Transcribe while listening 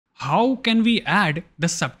how can we add the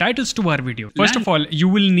subtitles to our video? First of all, you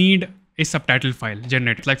will need a subtitle file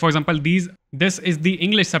generated. Like for example, this is the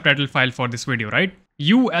English subtitle file for this video, right?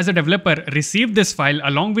 You as a developer receive this file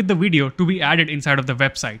along with the video to be added inside of the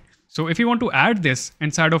website. So if you want to add this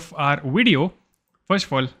inside of our video, first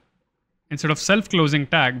of all, instead of self-closing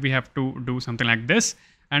tag, we have to do something like this.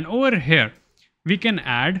 And over here, we can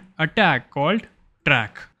add a tag called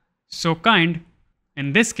track. So kind,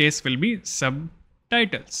 in this case, will be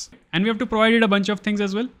subtitles. And we have to provide it a bunch of things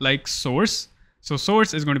as well, like source. So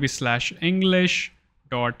source is going to be /English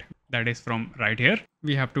dot, that is from right here.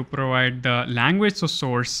 We have to provide the language. So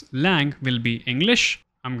source lang will be English.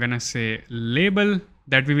 I'm going to say label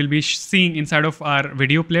that we will be seeing inside of our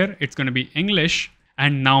video player. It's going to be English.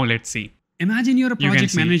 And now let's see. Imagine you're a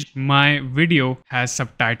project manager. My video has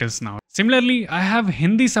subtitles now. Similarly, I have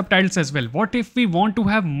Hindi subtitles as well. What if we want to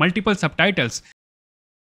have multiple subtitles?